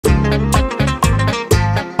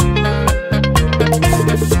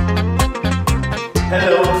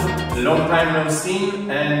time no seen,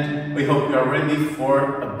 and we hope you are ready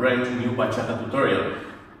for a brand new bachata tutorial.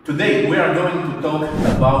 Today we are going to talk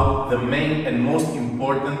about the main and most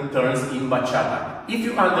important turns in bachata. If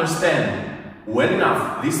you understand well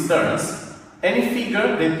enough these turns, any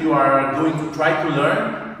figure that you are going to try to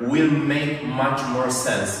learn will make much more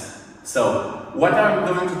sense. So what I'm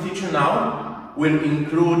going to teach you now will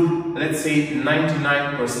include, let's say,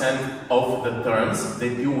 99% of the turns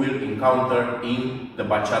that you will encounter in the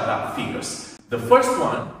bachata figures. The first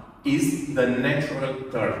one is the natural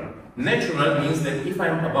turn. Natural means that if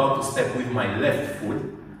I'm about to step with my left foot,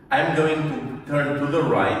 I'm going to turn to the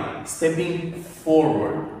right, stepping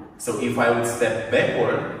forward. So if I would step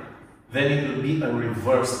backward, then it will be a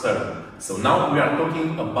reverse turn. So now we are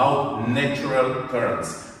talking about natural turns.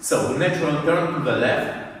 So natural turn to the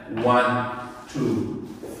left, 1, 2,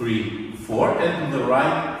 3, 4, and to the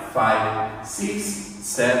right, 5, 6,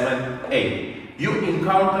 7, 8. You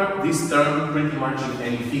encounter this turn pretty much in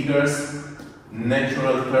any figures.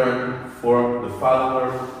 Natural turn for the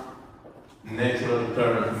follower, natural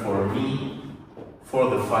turn for me, for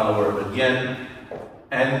the follower again,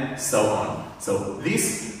 and so on. So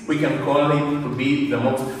this we can call it to be the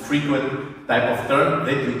most frequent type of turn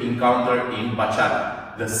that you encounter in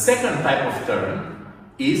bachata. The second type of turn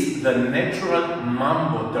is the natural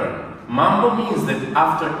mambo turn. Mambo means that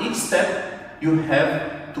after each step you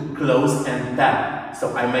have to close and tap.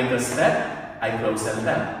 So I make a step, I close and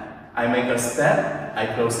tap. I make a step, I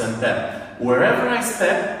close and tap. Wherever I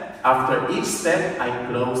step, after each step I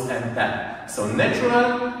close and tap. So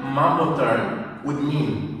natural mambo turn would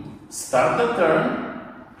mean start the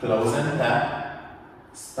turn, close and tap.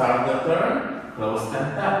 Start the turn, close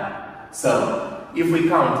and tap. So if we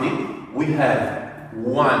count it, we have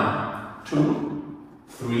 1, 2,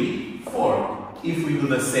 3, 4. If we do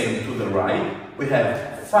the same to the right, we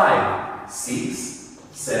have 5, 6,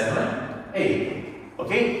 7, 8.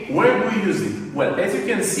 Okay, where do we use it? Well, as you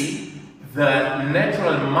can see, the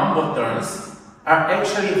natural mambo turns are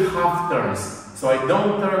actually half turns. So I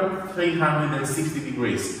don't turn 360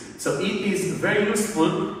 degrees. So it is very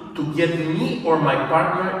useful to get me or my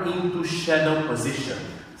partner into shadow position.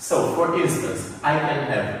 So for instance, I can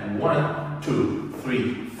have 1, 2,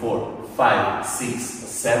 3, 4, 5, 6,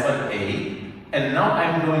 7, 8. And now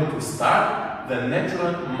I'm going to start the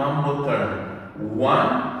natural mambo turn.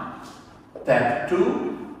 1, tap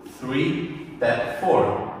 2, 3, tap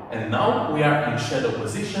 4. And now we are in shadow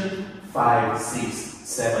position, 5, 6,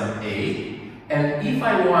 7, 8. And if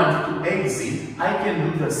I want to exit, I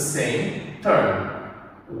can do the same turn.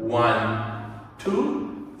 1,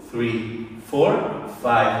 2, 3, 4,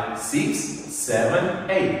 5, 6, 7,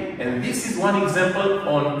 8. And this is one example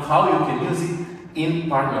on how you can use it in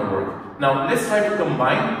partner work. Now let's try to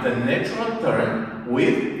combine the natural turn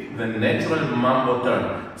with the natural mambo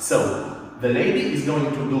turn. So the lady is going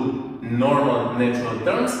to do normal natural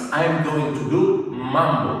turns. I am going to do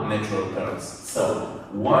mambo natural turns. So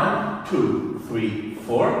 1, 2, 3,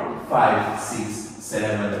 4, 5, 6,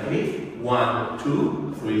 7, 8. 1,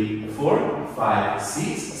 2, 3, 4, 5,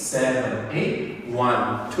 6, 7, 8.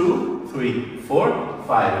 1, 2, 3, 4,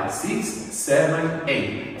 5, 6, 7,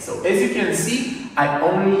 8. So as you can see, I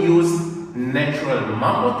only use natural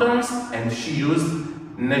mambo turns and she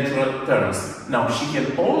used natural turns. Now she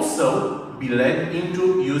can also be led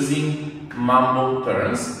into using mambo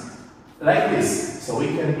turns like this. So we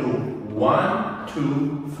can do 1,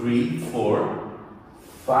 2, 3, 4,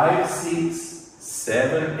 5, 6,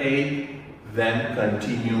 7, 8, then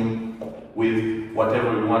continue with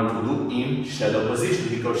whatever we want to do in shadow position,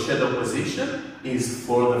 because shadow position is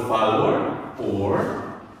for the follower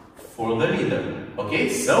or for the leader. Okay,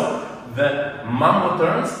 so the mambo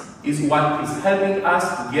turns is what is helping us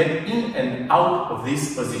to get in and out of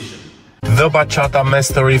this position. The Bachata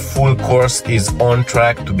Mastery full course is on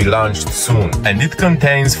track to be launched soon, and it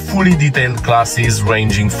contains fully detailed classes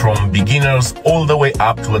ranging from beginners all the way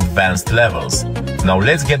up to advanced levels. Now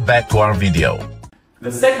let's get back to our video. The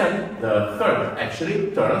third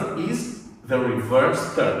actually turn is the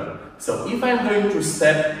reverse turn. So if I'm going to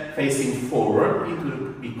step facing forward, it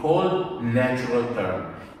will be called natural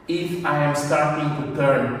turn. If I am starting to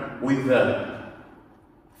turn with the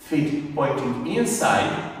feet pointing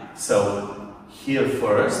inside, so here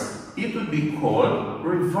first, it would be called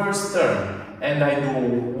reverse turn. And I do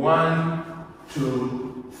 1,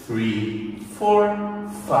 2, 3, 4,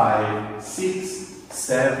 5, 6,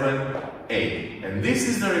 7, 8. And this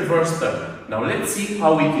is the reverse turn. Now let's see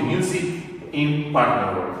how we can use it in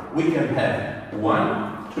partner work. We can have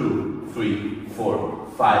 1, 2, 3, 4,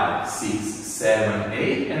 5, 6, 7,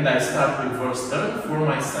 8. And I start reverse turn for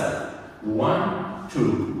myself. 1,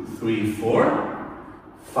 2, 3, 4,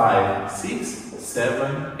 5, 6,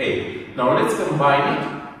 7, 8. Now let's combine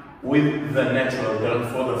it with the natural turn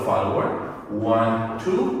for the follower. 1,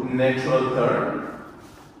 2, natural turn,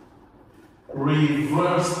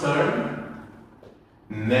 reverse turn,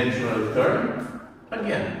 natural turn,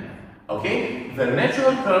 again. Okay? The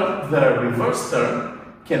natural turn, the reverse turn,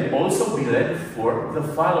 can also be led for the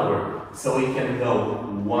follower. So we can go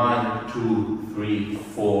 1, 2, 3,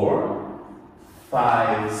 4,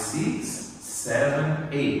 5, 6, 7,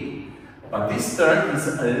 8. But this turn is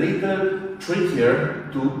a little trickier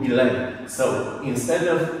to be led. So instead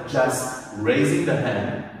of just raising the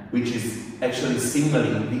hand, which is actually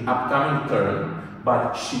signaling the upcoming turn,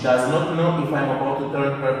 but she does not know if I'm about to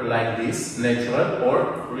turn her like this, natural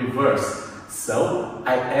or reverse. So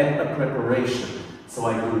I add a preparation. So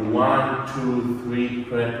I do 1, 2, 3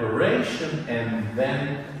 preparation and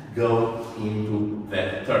then go into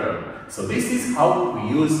that turn. So this is how we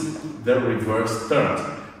use the reverse turns.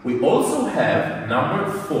 We also have number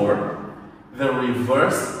 4, the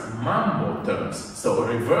reverse mambo turns. So a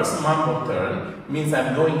reverse mambo turn means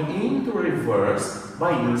I'm going into reverse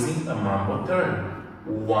by using a mambo turn.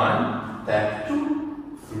 1, tap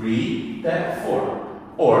 2, 3, tap 4.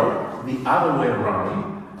 Or the other way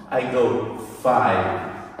around, I go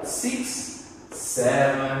 5, 6,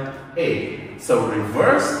 7, 8. So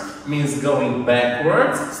reverse means going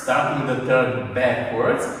backwards, starting the turn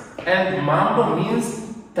backwards, and mambo means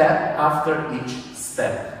tap after each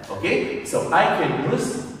step. Okay? So I can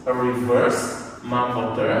use a reverse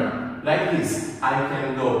mambo turn like this. I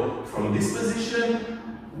can go from this position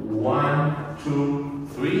 1, 2,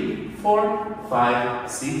 3, 4,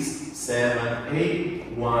 5, 6, 7, 8.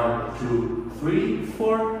 1, 2, 3,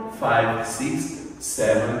 4, 5, 6,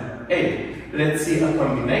 7, 8. Let's see a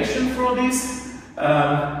combination for this.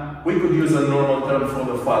 We could use a normal turn for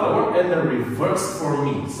the follower and a reverse for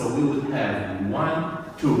me. So we would have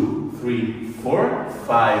 1, 2, 3, 4,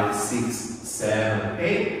 5, 6, 7,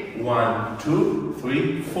 8. 1, 2,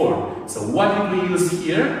 3, 4. So what did we use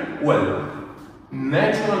here? Well,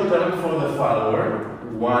 natural turn for the follower.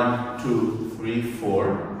 1, 2, 3,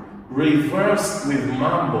 4. Reverse with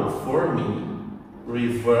mambo for me.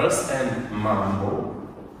 Reverse and mambo.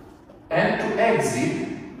 And to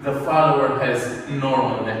exit, the follower has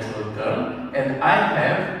normal natural turn, and I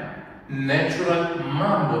have natural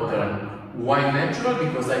mambo turn. Why natural?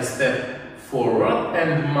 Because I step forward,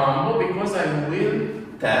 and mambo because I will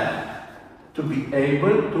tap to be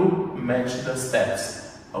able to match the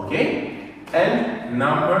steps. Okay? And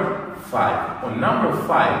number 5. On number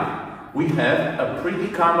 5, we have a pretty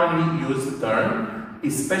commonly used turn,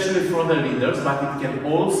 especially for the leaders, but it can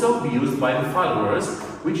also be used by the followers,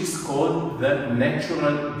 which is called the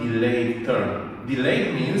natural delayed turn.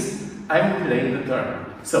 Delayed means I'm delaying the turn.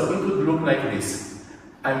 So it would look like this.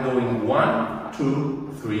 I'm going 1,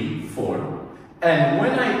 2, 3, 4. And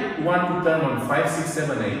when I want to turn on 5, 6,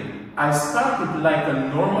 7, 8, I start it like a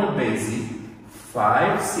normal basic,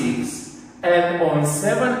 5, 6, and on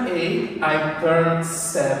 7, 8, I turn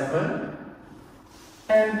 7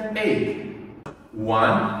 and 8.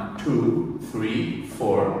 1, 2, 3,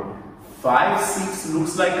 4, 5, 6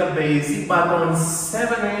 looks like a basic, but on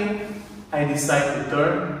 7, 8, I decide to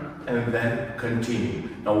turn and then continue.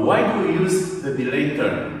 Now, why do we use the delayed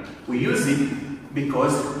turn? We use it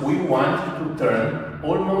because we want to turn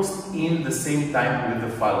almost in the same time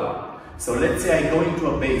with the follower. So let's say I go into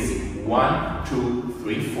a basic, 1, 2,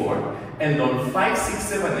 3, 4, and on 5, 6,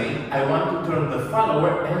 7, 8, I want to turn the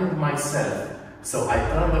follower and myself. So I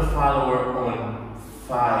turn the follower on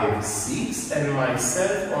 5, 6, and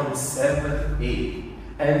myself on 7, 8.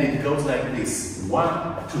 And it goes like this,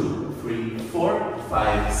 1, 2, 3, 4,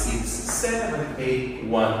 5, 6, 7, 8,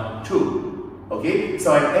 1, 2. Okay,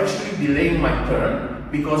 so I'm actually delaying my turn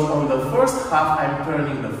because on the first half I'm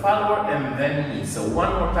turning the follower and then me. So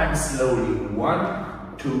one more time slowly,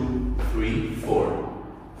 1, 2, 3, 4,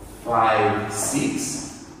 5,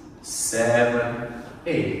 6, 7,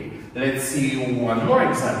 8. Let's see one more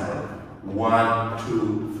example. 1,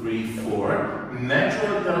 2, 3, 4.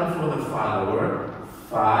 Natural turn for the follower.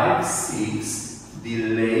 5, 6.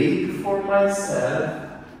 Delayed for myself.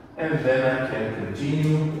 And then I can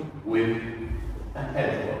continue with a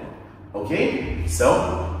head walk. Okay?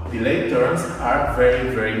 So, delayed turns are very,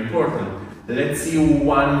 very important. Let's see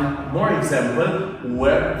one more example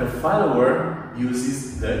where the follower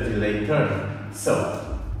uses the delayed turn.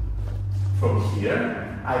 So, from here,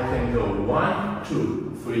 I can go 1,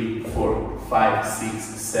 2, 3, 4, 5, 6,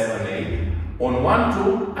 7, 8. On 1,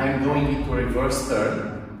 2, I'm going into reverse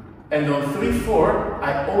turn. And on 3, 4,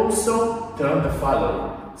 I also turn the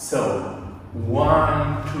follower. So,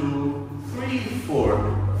 1, 2, 3,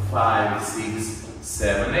 4, 5, 6,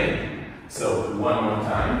 7, 8. So one more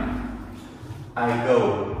time. I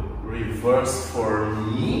go reverse for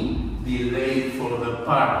me, delay for the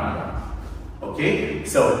partner. Okay?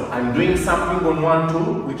 So I'm doing something on 1, 2,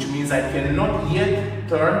 which means I cannot yet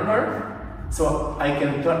turn her. So I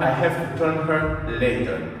have to turn her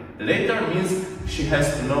later. Later means she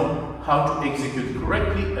has to know how to execute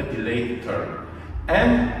correctly a delayed turn.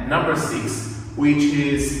 And number 6, which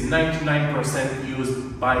is 99%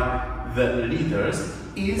 used by the leaders,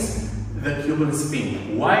 is the Cuban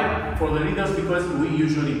spin. Why? For the leaders, because we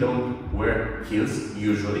usually don't wear heels,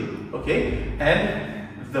 usually, okay? And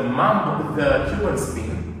the mambo, the Cuban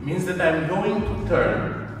spin, means that I'm going to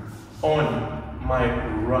turn on my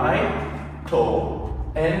right toe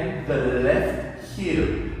and the left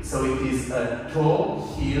heel. So it is a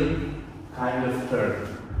toe heel kind of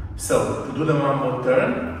turn. So to do the mambo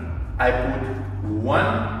turn, I put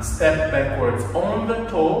one step backwards on the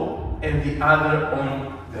toe and the other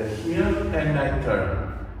on the heel, and I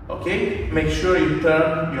turn. Okay? Make sure you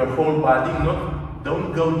turn your whole body,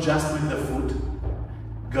 don't go just with the foot.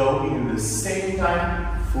 Go in the same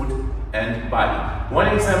time, foot and body. One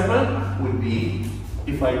example would be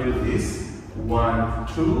if I do this. 1,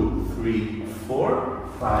 2, 3, 4,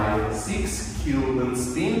 5, 6, Cuban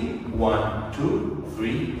spin. 1, 2,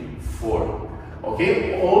 3, 4.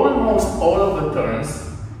 Okay, almost all of the turns,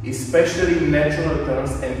 especially natural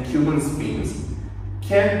turns and Cuban spins,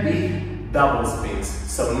 can be double spins.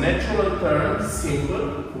 So natural turn,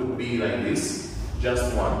 simple, would be like this,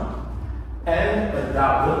 just one. And a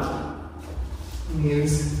double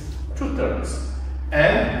means 2 turns.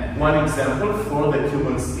 And one example for the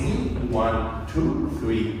Cuban spin: 1, 2,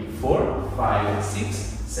 3, 4, 5, 6,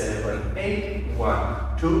 7, 8,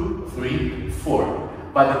 1, 2, 3, 4.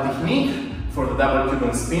 But the technique for the double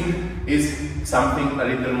Cuban spin is something a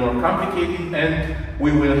little more complicated, and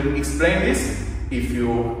we will explain this, if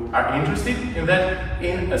you are interested in that,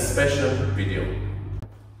 in a special video.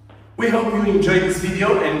 We hope you enjoyed this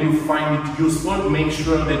video and you find it useful. Make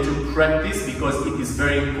sure that you practice, because it is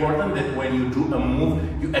very important that when you do a move,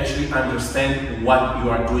 you actually understand what you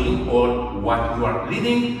are doing or what you are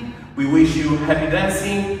leading. We wish you happy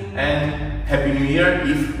dancing and Happy New Year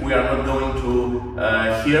if we are not going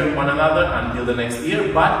to hear one another until the next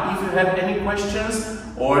year. But if you have any questions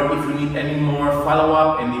or if you need any more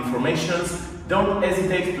follow-up and informations, don't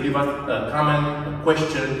hesitate to leave us a comment, a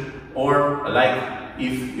question, or a like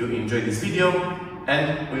if you enjoyed this video,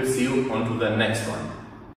 and we'll see you on to the next one.